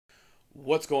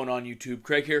What's going on YouTube?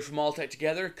 Craig here from All Tech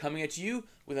Together, coming at you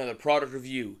with another product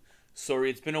review. Sorry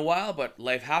it's been a while, but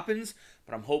life happens,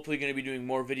 but I'm hopefully going to be doing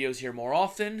more videos here more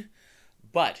often.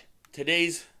 But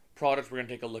today's product we're going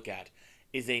to take a look at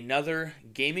is another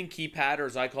gaming keypad, or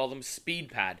as I call them, speed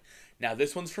pad. Now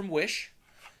this one's from Wish.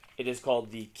 It is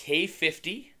called the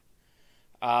K50.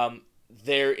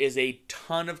 There is a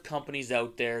ton of companies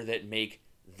out there that make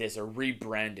this or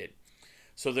rebrand it.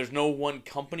 So there's no one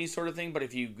company sort of thing, but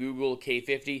if you Google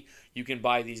K50, you can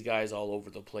buy these guys all over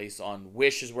the place. On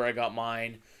Wish is where I got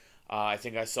mine. I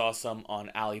think I saw some on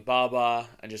Alibaba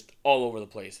and just all over the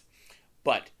place.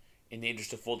 But in the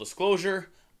interest of full disclosure,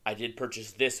 I did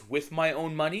purchase this with my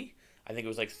own money. I think it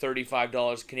was like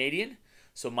 $35 Canadian.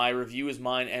 So my review is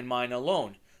mine and mine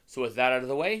alone. So with that out of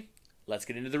the way, let's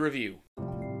get into the review.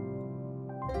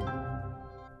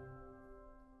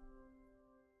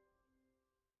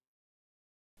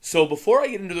 So before I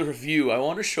get into the review, I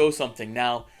want to show something.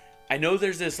 Now, I know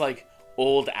there's this like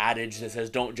old adage that says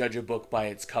don't judge a book by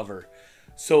its cover.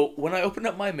 So when I opened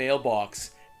up my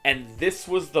mailbox, and this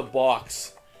was the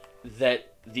box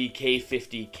that the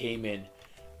K50 came in.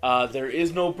 There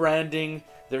is no branding.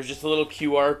 There's just a little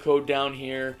QR code down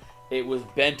here. It was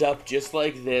bent up just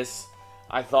like this.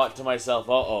 I thought to myself,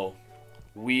 uh-oh,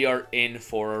 we are in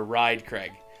for a ride,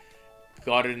 Craig.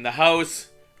 Got it in the house,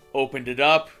 opened it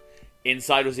up.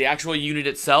 Inside was the actual unit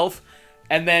itself,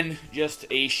 and then just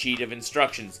a sheet of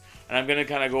instructions. And I'm going to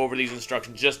kind of go over these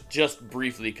instructions just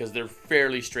briefly because they're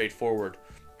fairly straightforward.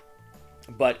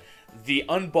 But the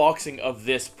unboxing of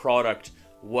this product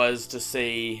was to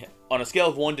say, on a scale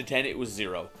of 1 to 10, it was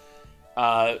 0.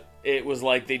 It was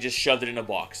like they just shoved it in a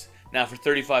box. Now for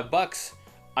 35 bucks,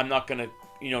 I'm not going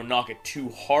to, knock it too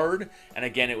hard. And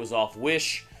again, it was off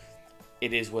Wish.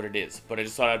 It is what it is, but I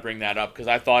just thought I'd bring that up because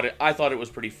I thought it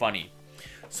was pretty funny.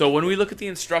 So when we look at the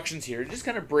instructions here, it just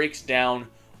kind of breaks down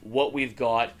what we've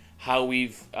got, how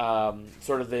we've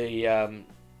sort of the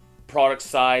product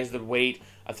size, the weight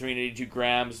of 382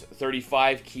 grams,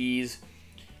 35 keys,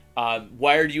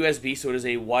 wired USB, so it is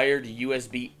a wired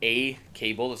USB-A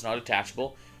cable. It's not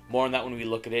attachable. More on that when we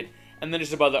look at it, and then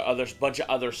just about the bunch of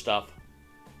other stuff.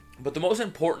 But the most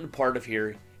important part of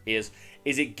here is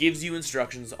it gives you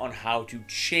instructions on how to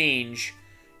change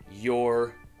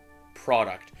your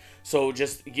product. So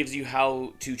just it gives you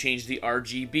how to change the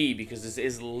RGB because this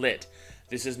is lit.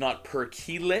 This is not per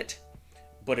key lit,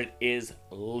 but it is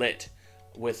lit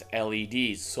with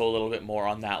LEDs. So a little bit more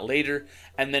on that later.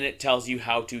 And then it tells you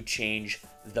how to change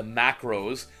the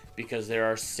macros because there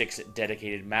are 6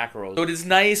 dedicated macros. So it is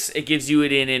nice. It gives you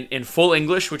it in full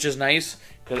English, which is nice.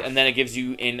 And then it gives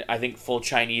you in, I think, full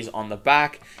Chinese on the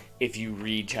back. If you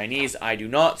read Chinese, I do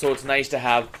not, so it's nice to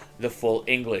have the full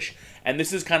English. And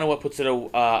this is kind of what puts it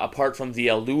apart from the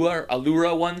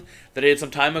Allura one that I did some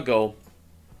time ago.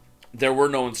 There were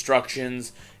no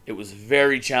instructions. It was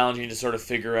very challenging to sort of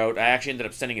figure out. I actually ended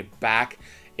up sending it back.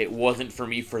 It wasn't for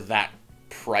me for that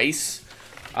price.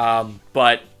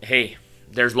 But hey,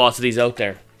 there's lots of these out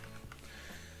there.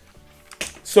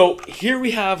 So here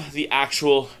we have the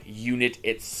actual unit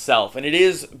itself, and it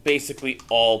is basically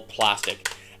all plastic.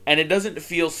 And it doesn't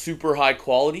feel super high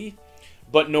quality,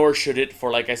 but nor should it for,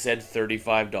 like I said,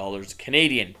 $35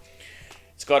 Canadian.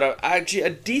 It's got actually a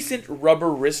decent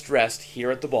rubber wrist rest here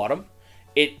at the bottom.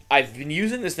 I've been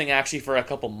using this thing actually for a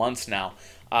couple months now.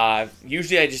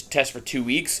 Usually I just test for 2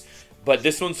 weeks, but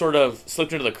this one sort of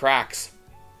slipped into the cracks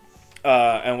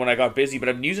and when I got busy, but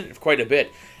I've been using it for quite a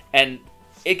bit. And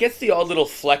it gets the odd little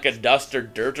fleck of dust or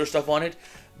dirt or stuff on it,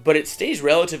 but it stays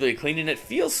relatively clean and it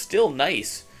feels still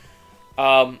nice.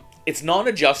 It's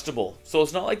non-adjustable, so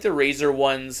it's not like the Razer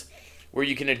ones where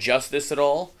you can adjust this at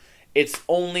all. It's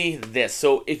only this.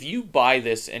 So if you buy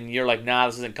this and you're like, nah,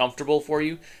 this isn't comfortable for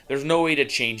you, there's no way to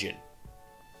change it.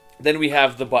 Then we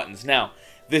have the buttons. Now,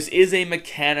 this is a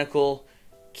mechanical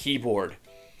keyboard.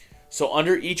 So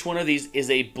under each one of these is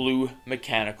a blue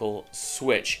mechanical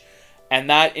switch. And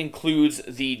that includes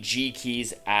the G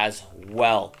keys as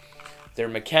well. They're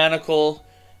mechanical.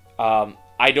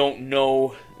 I don't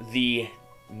know the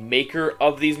maker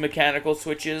of these mechanical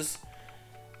switches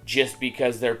just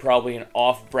because they're probably an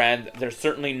off-brand. They're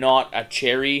certainly not a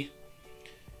Cherry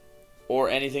or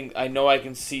anything. I know I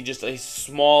can see just a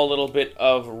small little bit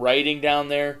of writing down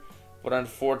there, but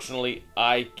unfortunately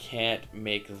I can't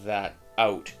make that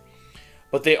out.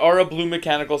 But they are a blue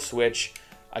mechanical switch.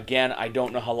 Again, I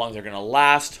don't know how long they're going to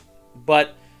last,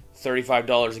 but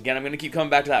 $35. Again, I'm going to keep coming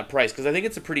back to that price because I think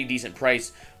it's a pretty decent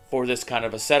price for this kind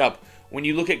of a setup. When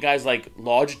you look at guys like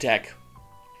Logitech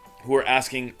who are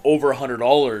asking over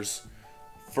 $100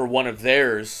 for one of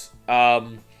theirs,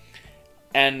 and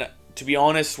to be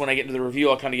honest, when I get into the review,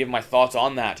 I'll kind of give my thoughts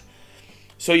on that.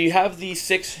 So you have the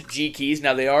 6 G keys.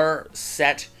 Now, they are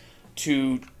set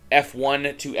to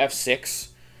F1 to F6,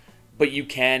 but you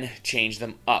can change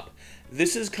them up.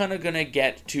 This is kind of going to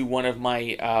get to one of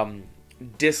my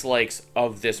dislikes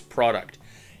of this product.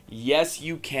 Yes,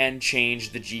 you can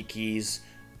change the G keys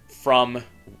from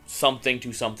something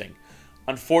to something.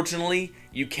 Unfortunately,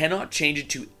 you cannot change it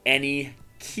to any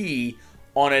key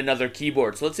on another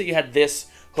keyboard. So let's say you had this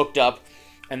hooked up,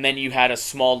 and then you had a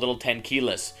small little 10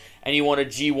 keyless, and you want a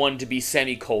G1 to be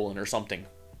semicolon or something.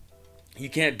 You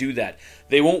can't do that.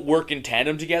 They won't work in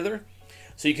tandem together,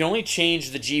 so you can only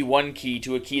change the G1 key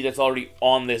to a key that's already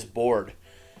on this board.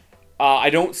 I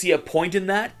don't see a point in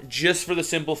that, just for the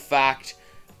simple fact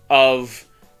of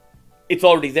it's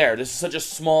already there. This is such a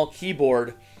small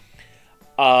keyboard,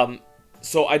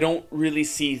 so I don't really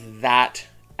see that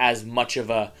as much of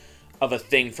a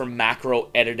thing for macro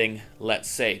editing, let's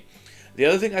say. The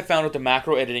other thing I found with the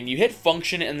macro editing, you hit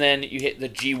function and then you hit the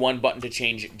G1 button to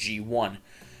change G1.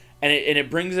 And it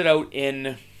brings it out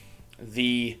in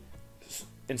the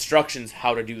instructions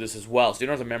how to do this as well. So you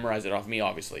don't have to memorize it off me,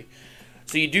 obviously.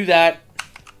 So you do that,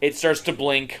 it starts to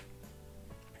blink,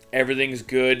 everything's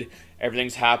good,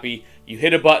 everything's happy. You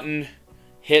hit a button,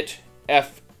 hit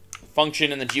F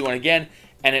function and the G1 again,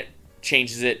 and it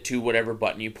changes it to whatever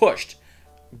button you pushed.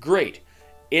 Great.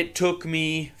 It took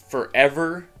me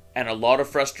forever and a lot of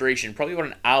frustration, probably about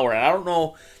an hour. And I don't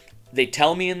know, they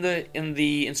tell me in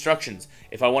the instructions,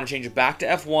 if I want to change it back to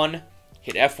F1,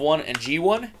 hit F1 and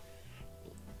G1,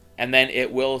 and then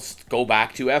it will go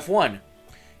back to F1. It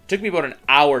took me about an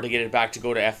hour to get it back to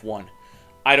go to F1.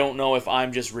 I don't know if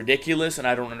I'm just ridiculous and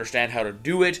I don't understand how to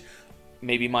do it.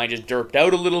 Maybe mine just derped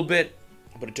out a little bit,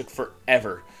 but it took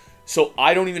forever. So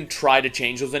I don't even try to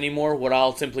change those anymore. What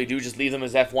I'll simply do is just leave them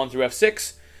as F1 through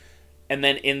F6. And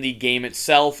then in the game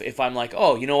itself, if I'm like,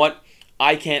 oh, you know what?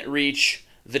 I can't reach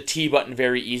the T button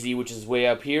very easy, which is way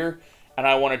up here. And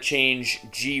I want to change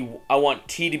I want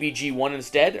T to be G1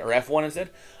 instead, or F1 instead.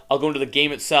 I'll go into the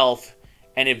game itself.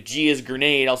 And if G is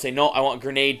grenade, I'll say, no, I want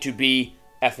grenade to be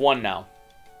F1 now.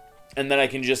 And then I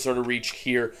can just sort of reach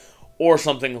here or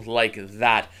something like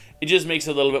that. It just makes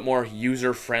it a little bit more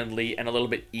user-friendly and a little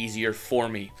bit easier for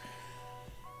me.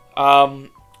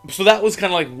 So that was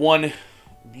kind of like one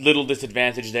little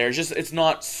disadvantage there. It's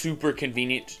not super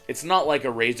convenient. It's not like a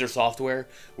Razer software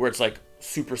where it's like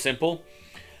super simple.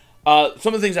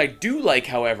 Some of the things I do like,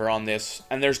 however, on this,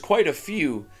 and there's quite a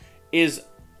few, is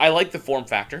I like the form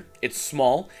factor. It's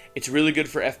small. It's really good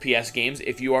for FPS games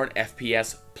if you are an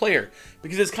FPS player,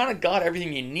 because it's kind of got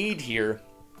everything you need here.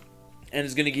 And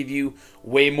it's going to give you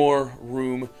way more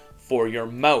room for your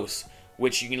mouse,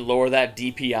 which you can lower that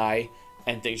DPI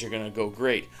and things are going to go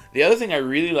great. The other thing I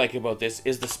really like about this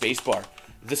is the spacebar.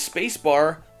 The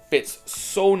spacebar fits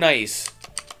so nice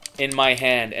in my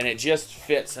hand, and it just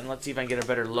fits. And let's see if I can get a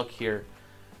better look here,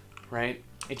 right?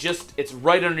 It's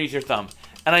right underneath your thumb.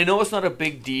 And I know it's not a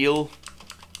big deal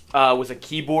with a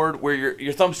keyboard where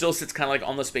your thumb still sits kind of like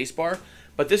on the spacebar,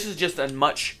 but this is just a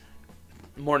much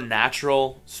more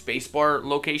natural spacebar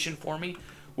location for me,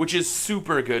 which is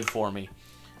super good for me.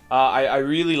 I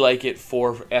really like it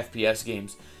for FPS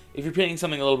games. If you're playing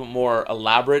something a little bit more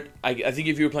elaborate, I think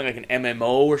if you were playing like an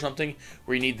MMO or something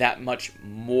where you need that much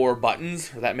more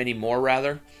buttons, or that many more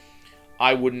rather,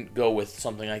 I wouldn't go with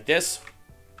something like this.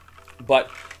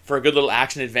 But for a good little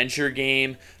action adventure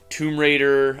game, Tomb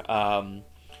Raider,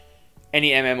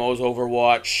 any MMOs,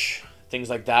 Overwatch, things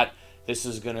like that, this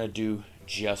is gonna do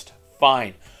just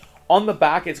fine. On the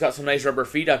back, it's got some nice rubber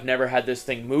feet. I've never had this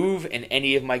thing move in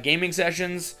any of my gaming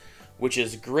sessions, which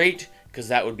is great, because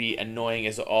that would be annoying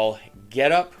as all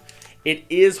get up. It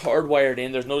is hardwired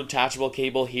in. There's no detachable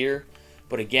cable here,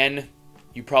 but again,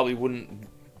 you probably wouldn't,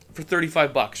 for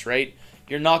 35 bucks, right?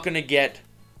 You're not going to get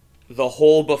the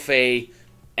whole buffet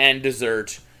and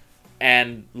dessert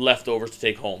and leftovers to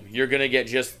take home. You're going to get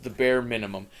just the bare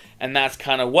minimum, and that's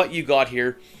kind of what you got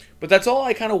here. But that's all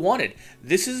I kind of wanted.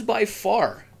 This is by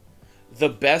far the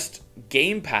best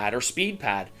gamepad or speed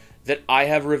pad that I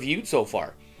have reviewed so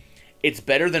far. It's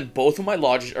better than both of my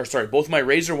both my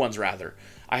Razer ones rather.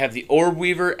 I have the Orb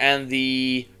Weaver and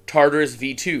the Tartarus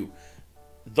V2.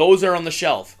 Those are on the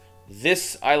shelf.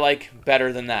 This I like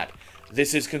better than that.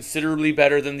 This is considerably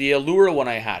better than the Allura one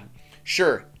I had.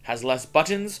 Sure, has less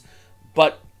buttons,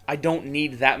 but I don't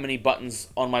need that many buttons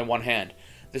on my one hand.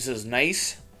 This is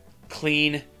nice,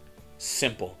 clean,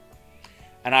 simple.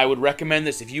 And I would recommend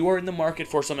this. If you are in the market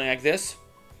for something like this,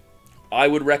 I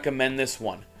would recommend this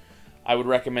one. I would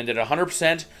recommend it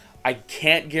 100%. I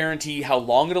can't guarantee how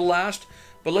long it'll last,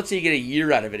 but let's say you get a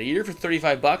year out of it. A year for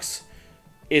 35 bucks,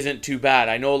 isn't too bad.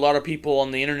 I know a lot of people on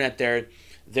the internet their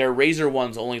Razer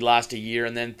ones only last a year,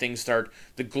 and then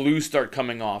the glue start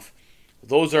coming off.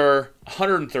 Those are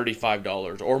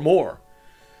 $135 or more.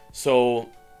 So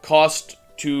cost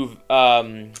to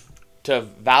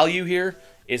value here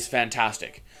is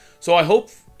fantastic. So I hope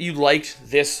you liked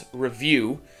this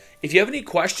review. If you have any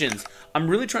questions, I'm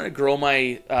really trying to grow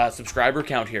my subscriber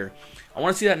count here. I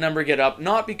want to see that number get up,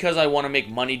 not because I want to make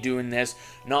money doing this,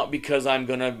 not because I'm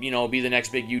going to, be the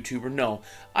next big YouTuber. No,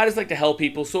 I just like to help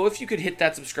people. So if you could hit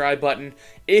that subscribe button,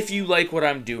 if you like what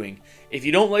I'm doing. If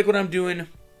you don't like what I'm doing,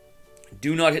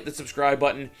 do not hit the subscribe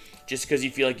button just because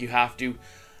you feel like you have to.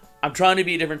 I'm trying to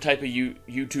be a different type of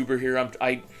YouTuber here.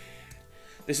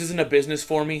 This isn't a business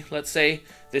for me, let's say.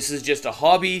 This is just a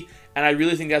hobby, and I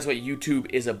really think that's what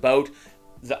YouTube is about.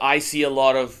 I see a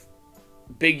lot of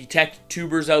big tech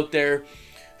tubers out there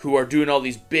who are doing all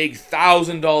these big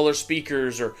 $1,000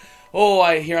 speakers, or, oh,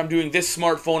 I hear I'm doing this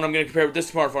smartphone, I'm going to compare it with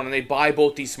this smartphone, and they buy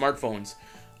both these smartphones.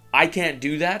 I can't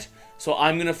do that, so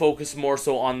I'm going to focus more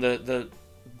so on the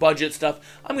budget stuff.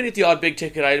 I'm going to get the odd big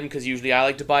ticket item because usually I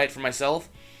like to buy it for myself.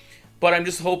 But I'm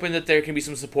just hoping that there can be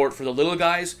some support for the little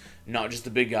guys, not just the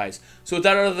big guys. So with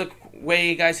that out of the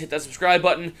way, guys, hit that subscribe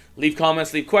button, leave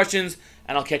comments, leave questions,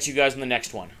 and I'll catch you guys in the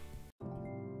next one.